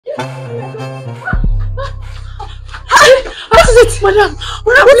What is it? Madam,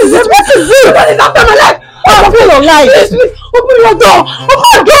 what is it? What is it? What is after my life? Open your life. Please, open your door. Open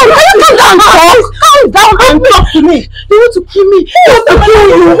your door. Can you calm down, calm down and talk to me. They want to kill me. They want to kill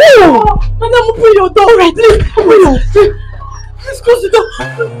you. Madam, open your door. Right, please. Open your door. Please close the door.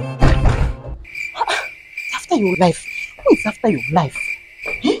 After your life. Who is after your life?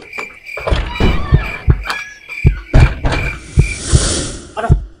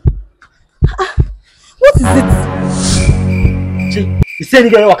 What is it? You see any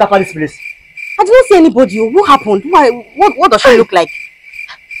girl walk up at this place? I did not see anybody. What happened? Why? What does she look like?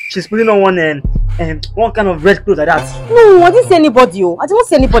 She's putting on one kind of red clothes like that. No, I didn't see anybody. I did not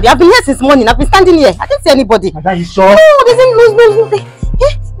see anybody. I've been here since morning. I've been standing here. I didn't see anybody. Madam, you sure? No, there's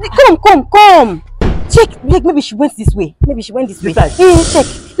no. Come. Check. Like maybe she went this way. Maybe she went this way. Check.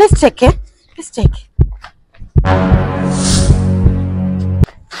 Let's check. Let's check.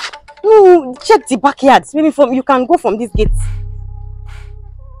 No, check the backyard. Maybe you can go from this gate.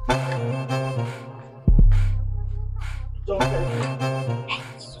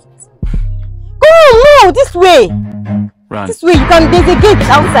 No, this way. Run. This way. There's a gate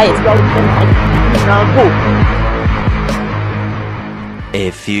outside. Now go.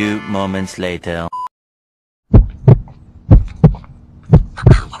 A few moments later. Why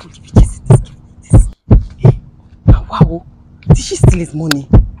would you be chasing this girl? Wow. Did she steal his money?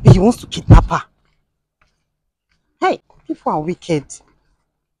 He wants to kidnap her. Hey, people are wicked.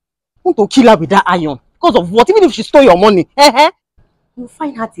 Want to kill her with that iron. Because of what? Even if she stole your money. You'll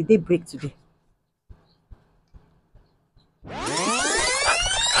find her till daybreak today.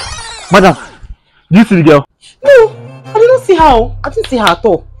 Madam, do you see the girl? No, I did not see her. I didn't see her at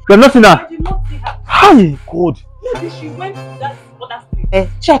all. You have not seen her? I did not see her. Hi, God. Maybe she went to that other street.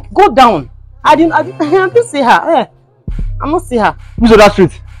 Check, go down. I didn't see her. I'm not see her. Which other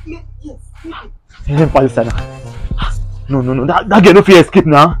street? Yes, maybe. No. That girl no fear escape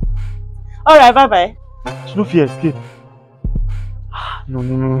now. Alright, bye. She no fear escape. No.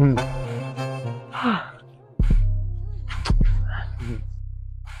 No,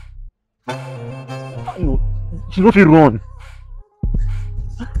 she no fear run.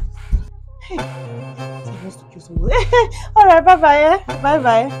 Hey, she wants to kill someone. Alright, bye.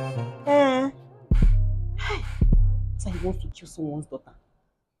 Hey, so he wants to kill someone's daughter.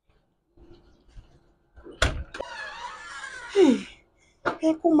 Hey,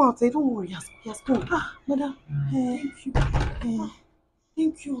 come out. Don't worry. He has come. Madam.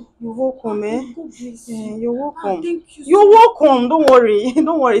 Thank you. You're welcome, You're welcome. Thank you. You're welcome. Don't worry.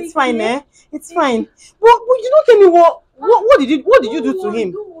 It's fine, It's fine. But you don't tell me what did you do to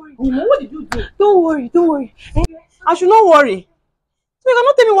him? What did you do? Don't worry. I should not worry. So you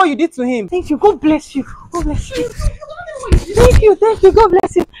cannot tell me what you did to him. Thank you. God bless you. Thank you. God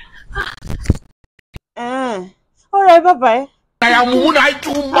bless you. Alright, bye. I am Mumu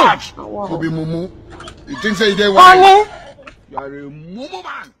too much. To be Mumu. You think say they want? You are a Mumu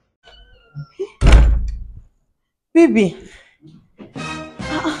man. Baby. Did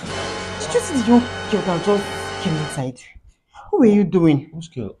you see the young girl that just came inside? What were you doing?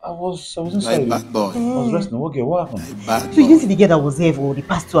 Which girl? I was inside. Bad boy. I was resting. What girl? What happened? So you didn't see the girl that was here for the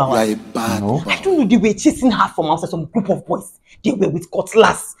past 2 hours? You are a bad boy. I don't know, they were chasing her from outside, some group of boys. They were with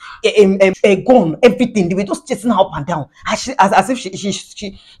cutlass, a gun, everything. They were just chasing her up and down. As if she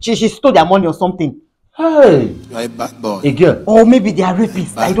stole their money or something. Hey! You are a bad boy. A girl? Or maybe they are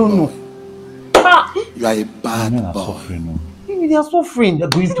rapists. I don't know. You are a bad Men are boy. suffering, no? Maybe they are suffering. They're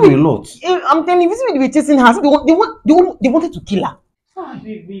going through a lot. I'm telling you, they were chasing her. So they wanted to kill her.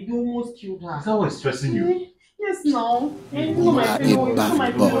 Baby, they almost killed her. Is that what's stressing you? Yes, now. You are a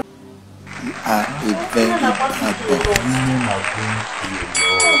bad boy. You are a very bad boy. Men are going through a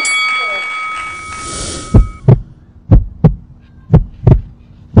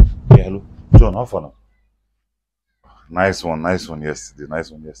lot. Yeah, hello. John, how far now? Nice one yesterday.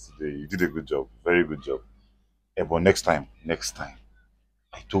 You did a good job, very good job. But next time.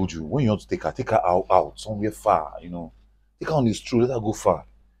 I told you, when you want to take her out somewhere far, take her on the stroll, let her go far.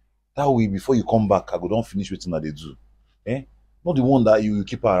 That way, before you come back, I go don't finish waiting that they do. Not the one that you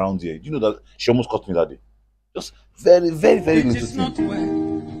keep her around here. You know that she almost caught me that day. Just very, very, very little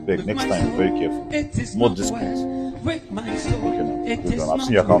thing. Beg, next time, very careful. More discreet. Okay, now. Good one. I've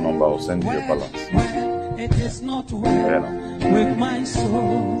seen your account number. I'll send you your balance. It is not well with my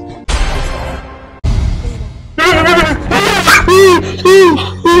soul.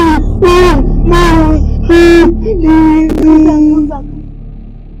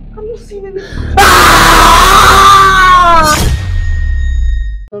 Can you see me?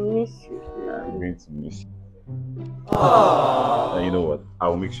 I miss you. I'm going to miss you. And you know what?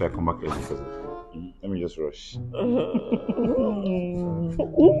 I'll make sure I come back early because let me just rush.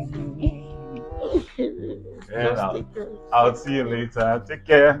 Yeah, I'll see you later. Take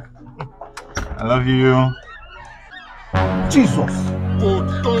care. I love you. Jesus!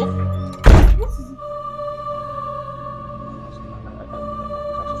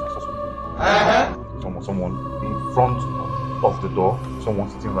 Someone in front of the door. Someone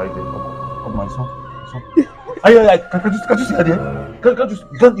sitting right there. Oh my son. Can't you see her there?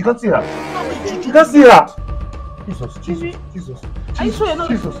 You can't see her. You can't see her. Jesus. Are you sure you're not?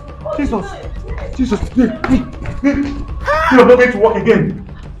 Jesus. Babe. You're not going to walk again.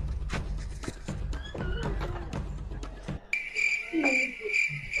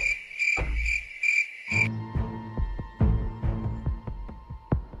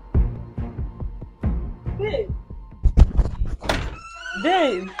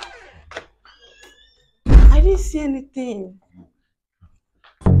 Babe, I didn't see anything.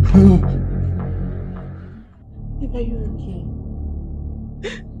 Babe, are you okay?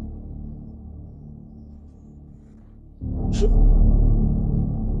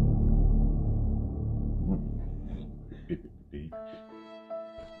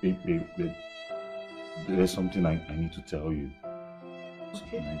 Babe. There's something I need to tell you.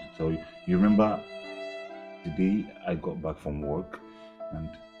 Something I need to tell you. You remember the day I got back from work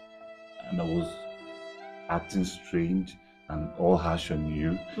and I was acting strange and all harsh on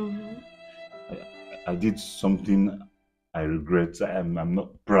you? I did something I regret. I'm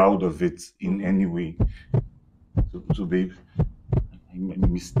not proud of it in any way. So babe,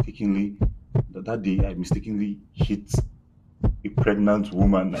 that day I mistakenly hit a pregnant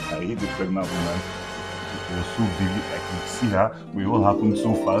woman. I hit a pregnant woman. It was so vivid. I could see her. It all happened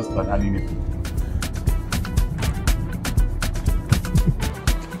so fast that I didn't even.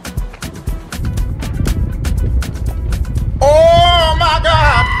 Oh my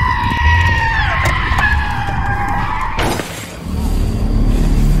God!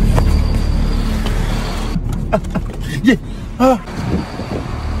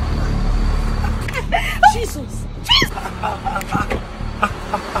 Jesus!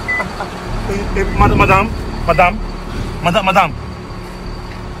 Madam,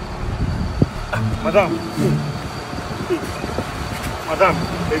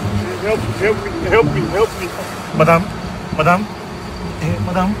 help me.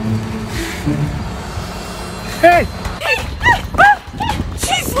 Madam. Hey!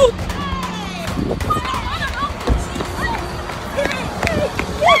 Jesus!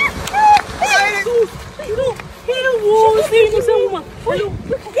 Woman. Hello.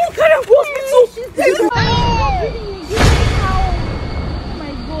 You carry her to hospital. Oh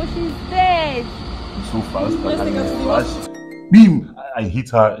my gosh, she's dead. So fast. Beam! I hit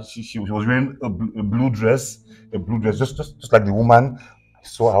her. She was wearing a blue dress, just like the woman I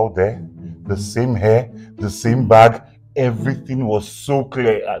saw out there. The same hair, the same bag. Everything was so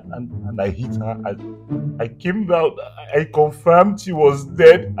clear, and I hit her. I came down. I confirmed she was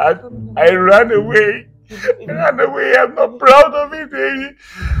dead, and I ran away. I'm not proud of it, baby.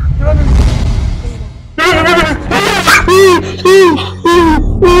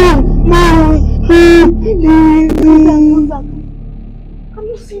 Can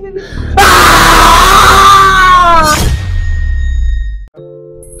you see me?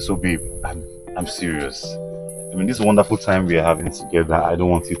 So, babe, I'm serious. I mean, this wonderful time we are having together, I don't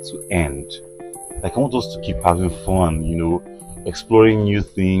want it to end. Like, I want us to keep having fun, exploring new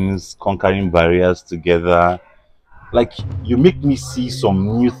things, conquering barriers together. Like, you make me see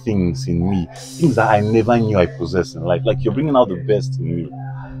some new things in me, things that I never knew I possessed in life. Like, you're bringing out the best in me.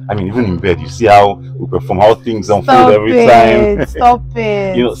 I mean, even in bed, you see how we perform, how things unfold every time. Stop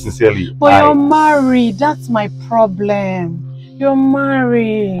it. Sincerely. But you're married. That's my problem. You're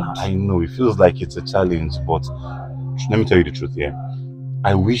married. I know, it feels like it's a challenge, but let me tell you the truth here.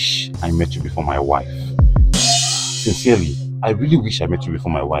 I wish I met you before my wife. Sincerely, I really wish I met you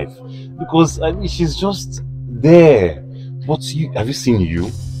before my wife. Because, I mean, she's just there. But have you seen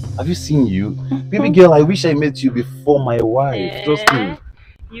you? Baby girl, I wish I met you before my wife. Trust me.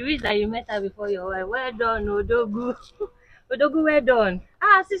 You wish that you met her before your wife. Well done, Odogu. Odogu, well done.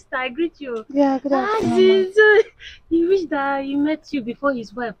 Sister, I greet you. Yeah, good afternoon. You wish that he met you before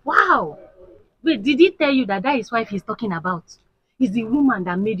his wife. Wow. Wait, did he tell you that his wife he's talking about is the woman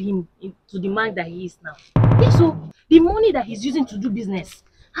that made him into the man that he is now? Yes, so the money that he's using to do business,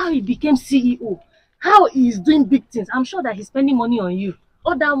 how he became CEO, how he's doing big things, I'm sure that he's spending money on you.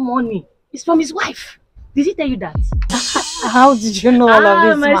 All that money is from his wife. Did he tell you that? How did you know all of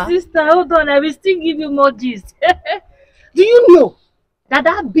this, my sister, hold on, I will still give you more gist. Do you know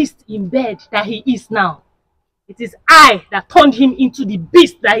that beast in bed that he is now It is I that turned him into the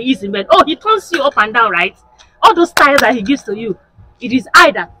beast that he is in bed. Oh, he turns you up and down, right? All those styles that he gives to you. It is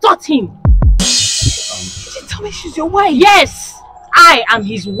I that taught him. She tell me she's your wife. Yes, I am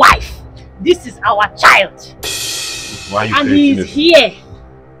his wife. This is our child. Why are you And he is this? here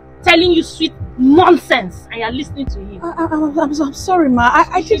telling you sweet nonsense and you're listening to him. I'm sorry, ma.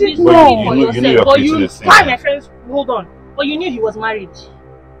 I didn't You know know. for you know yourself, but you're you, creating a scene. why, my friends, hold on. But you knew he was married.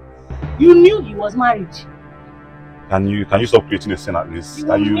 You knew he was married. Can you stop creating a scene at least? You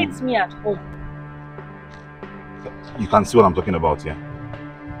will meet me at home. You can see what I'm talking about here.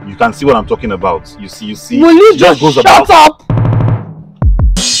 You can see what I'm talking about. You see. Will you she just goes shut about,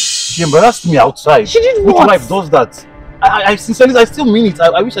 up? She embarrassed me outside. She did Which what? wife does that? I sincerely, I still mean it.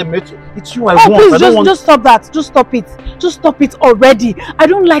 I wish I met you. It's you I want. Please, I don't want... just stop that. Just stop it. Just stop it already. I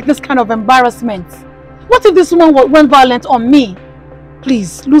don't like this kind of embarrassment. What if this woman went violent on me?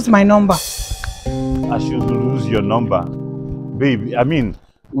 Please, lose my number. I should lose your number. Baby, I mean,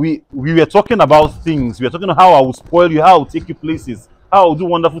 we were talking about things. We were talking about how I will spoil you, how I will take you places, how I will do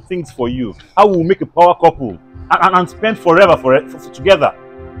wonderful things for you, how we will make a power couple and spend forever for together.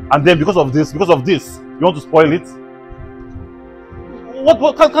 And then because of this, you want to spoil it?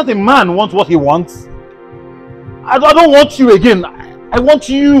 What can't a man want what he wants? I don't want you again. I want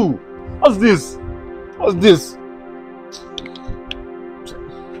you. What's this? What's this?